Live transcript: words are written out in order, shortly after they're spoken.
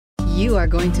You are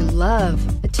going to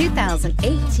love the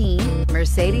 2018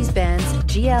 Mercedes-Benz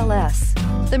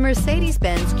GLS. The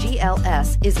Mercedes-Benz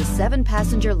GLS is a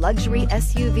 7-passenger luxury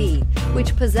SUV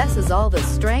which possesses all the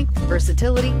strength,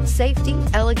 versatility, safety,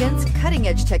 elegance,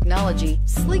 cutting-edge technology,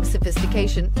 sleek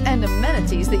sophistication, and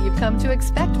amenities that you've come to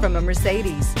expect from a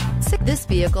Mercedes. This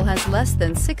vehicle has less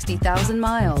than 60,000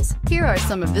 miles. Here are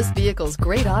some of this vehicle's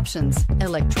great options: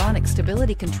 electronic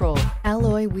stability control,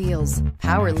 alloy wheels,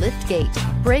 power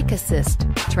liftgate, brake assist,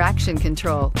 traction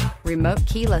control, remote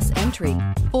keyless entry,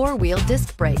 4-wheel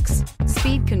disc brakes,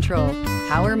 speed control,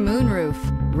 power moonroof,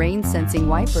 rain sensing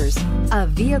wipers. A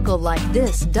vehicle like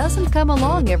this doesn't come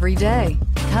along every day.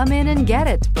 Come in and get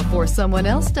it before someone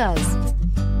else does.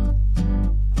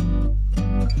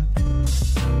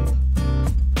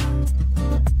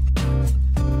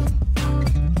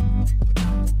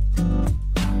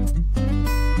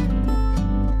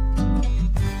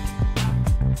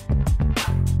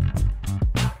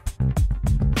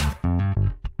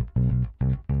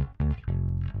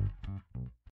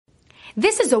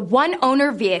 This is a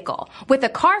one-owner vehicle with a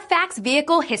Carfax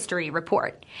Vehicle History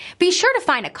Report. Be sure to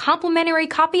find a complimentary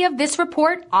copy of this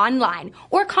report online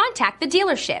or contact the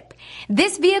dealership.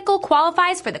 This vehicle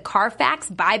qualifies for the Carfax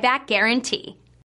Buyback Guarantee.